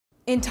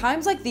In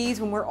times like these,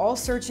 when we're all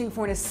searching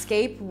for an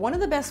escape, one of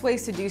the best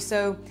ways to do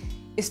so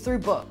is through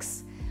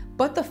books.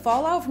 But the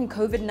fallout from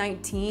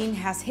COVID-19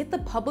 has hit the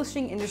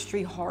publishing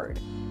industry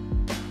hard.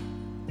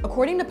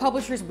 According to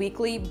Publishers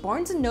Weekly,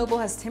 Barnes & Noble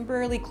has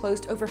temporarily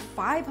closed over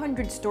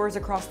 500 stores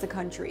across the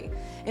country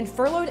and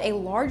furloughed a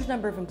large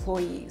number of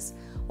employees,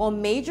 while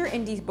major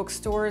indie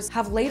bookstores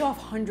have laid off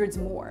hundreds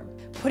more,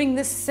 putting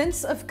this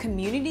sense of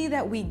community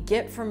that we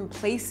get from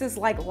places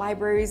like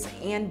libraries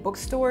and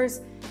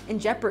bookstores in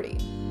jeopardy.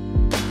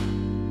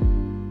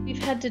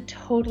 We've had to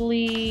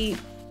totally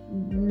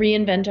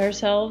reinvent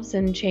ourselves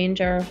and change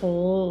our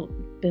whole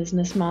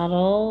business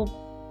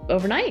model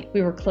overnight.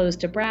 We were closed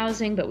to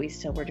browsing, but we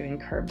still were doing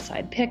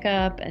curbside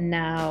pickup, and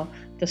now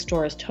the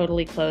store is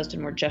totally closed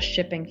and we're just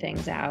shipping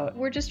things out.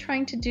 We're just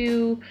trying to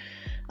do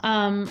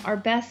our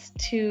best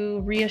to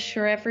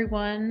reassure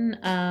everyone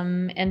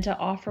and to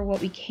offer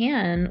what we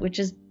can, which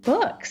is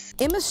books.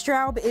 Emma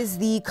Straub is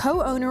the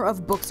co-owner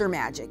of Books Are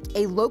Magic,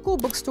 a local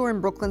bookstore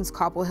in Brooklyn's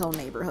Cobble Hill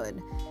neighborhood.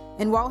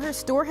 And while her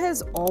store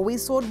has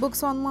always sold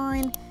books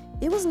online,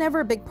 it was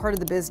never a big part of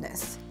the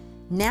business.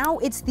 Now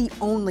it's the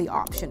only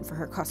option for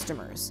her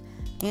customers,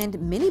 and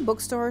many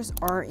bookstores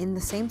are in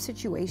the same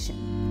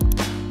situation.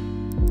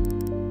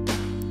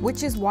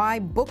 Which is why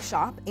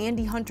Bookshop,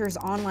 Andy Hunter's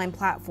online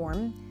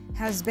platform,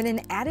 has been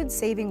an added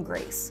saving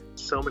grace.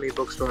 So many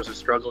bookstores are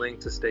struggling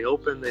to stay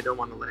open. They don't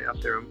want to lay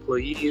off their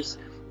employees.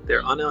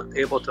 They're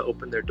unable to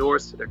open their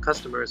doors to their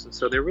customers, and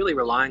so they're really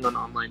relying on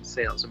online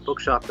sales, and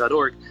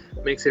bookshop.org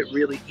makes it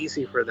really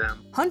easy for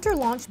them. Hunter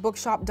launched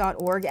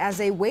bookshop.org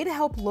as a way to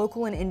help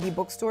local and indie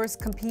bookstores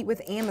compete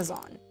with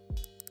Amazon.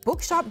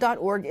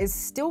 Bookshop.org is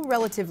still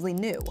relatively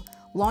new,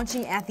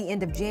 launching at the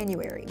end of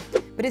January,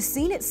 but has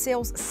seen its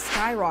sales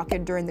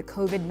skyrocket during the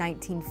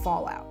COVID-19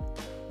 fallout.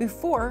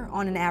 Before,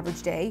 on an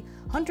average day,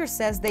 Hunter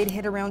says they'd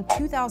hit around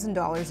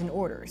 $2,000 in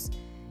orders.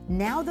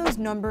 Now those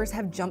numbers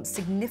have jumped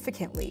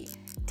significantly,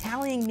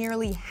 tallying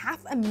nearly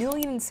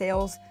 500,000 in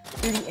sales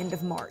through the end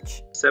of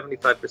March.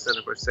 75%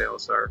 of our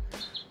sales are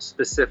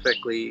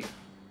specifically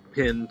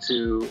pinned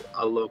to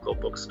a local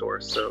bookstore.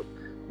 So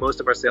most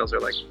of our sales are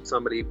like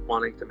somebody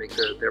wanting to make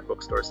sure that their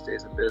bookstore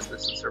stays in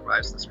business and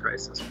survives this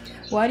crisis.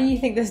 Why do you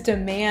think this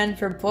demand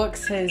for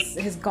books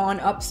has gone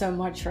up so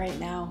much right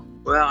now?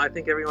 Well, I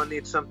think everyone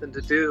needs something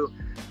to do,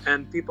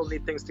 and people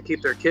need things to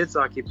keep their kids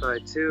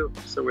occupied too.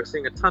 So we're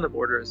seeing a ton of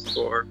orders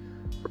for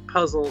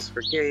puzzles,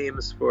 for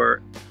games,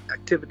 for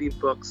activity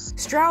books.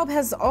 Straub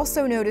has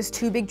also noticed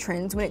two big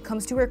trends when it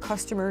comes to her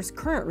customers'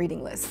 current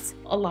reading lists.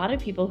 A lot of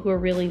people who are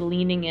really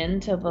leaning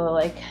into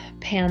the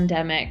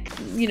pandemic,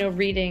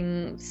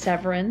 reading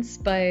Severance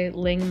by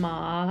Ling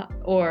Ma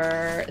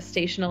or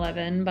Station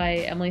 11 by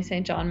Emily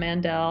St. John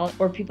Mandel,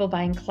 or people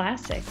buying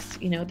classics.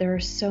 There are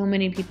so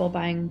many people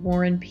buying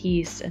War and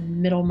Peace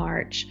and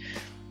Middlemarch,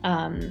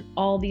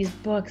 all these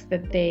books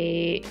that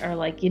they are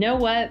like, you know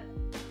what?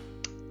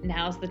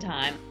 Now's the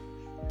time.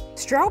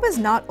 Straub is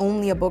not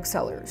only a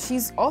bookseller,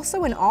 she's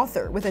also an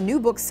author with a new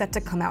book set to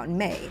come out in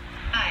May.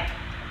 Hi,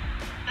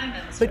 I'm Emma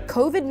Straub. But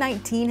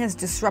COVID-19 has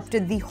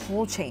disrupted the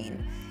whole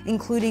chain,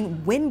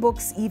 including when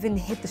books even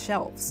hit the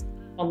shelves.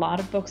 A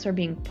lot of books are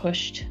being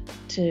pushed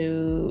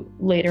to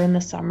later in the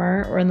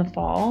summer or in the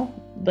fall.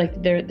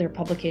 Their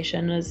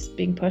publication is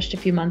being pushed a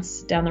few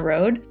months down the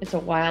road. It's a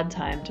wild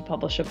time to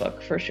publish a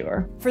book for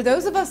sure. For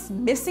those of us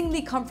missing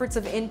the comforts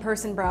of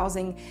in-person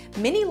browsing,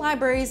 many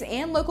libraries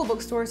and local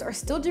bookstores are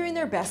still doing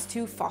their best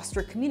to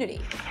foster community.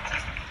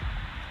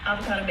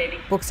 Avocado baby.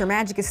 Books Are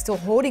Magic is still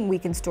holding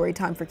weekend story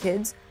time for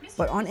kids,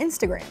 but on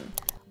Instagram.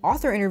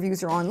 Author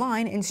interviews are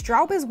online, and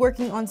Straub is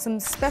working on some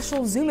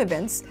special Zoom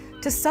events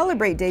to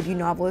celebrate debut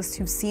novelists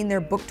who've seen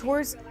their book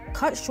tours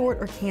cut short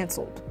or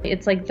canceled.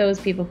 It's like those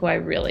people who I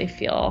really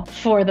feel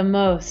for the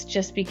most,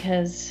 just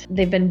because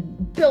they've been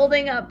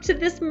building up to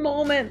this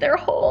moment their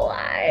whole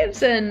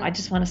lives, and I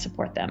just want to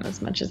support them as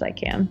much as I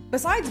can.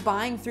 Besides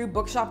buying through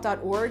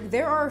bookshop.org,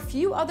 there are a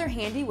few other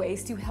handy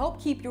ways to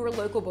help keep your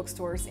local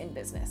bookstores in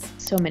business.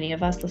 So many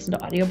of us listen to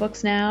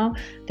audiobooks now.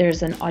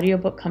 There's an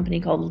audiobook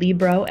company called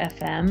Libro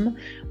FM,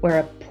 where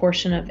a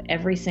portion of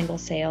every single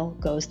sale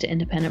goes to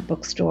independent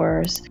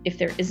bookstores. If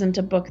there isn't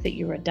a book that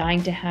you are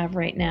dying to have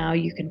right now,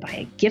 you can buy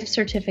a gift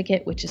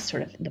certificate, which is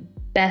sort of the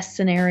best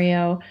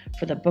scenario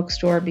for the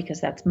bookstore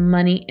because that's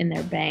money in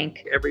their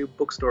bank. Every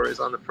bookstore is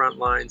on the front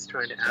lines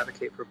trying to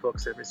advocate for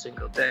books every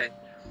single day.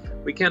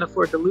 We can't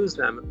afford to lose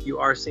them. You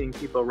are seeing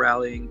people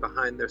rallying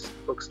behind their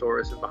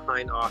bookstores and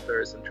behind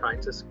authors and trying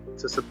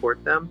to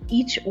support them.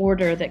 Each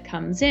order that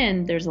comes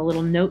in, there's a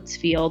little notes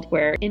field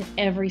where in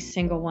every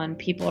single one,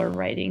 people are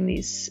writing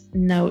these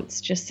notes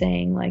just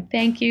saying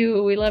thank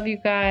you, we love you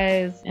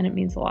guys, and it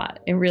means a lot.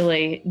 It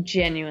really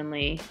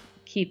genuinely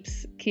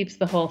keeps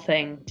the whole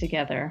thing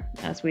together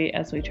as we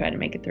try to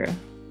make it through.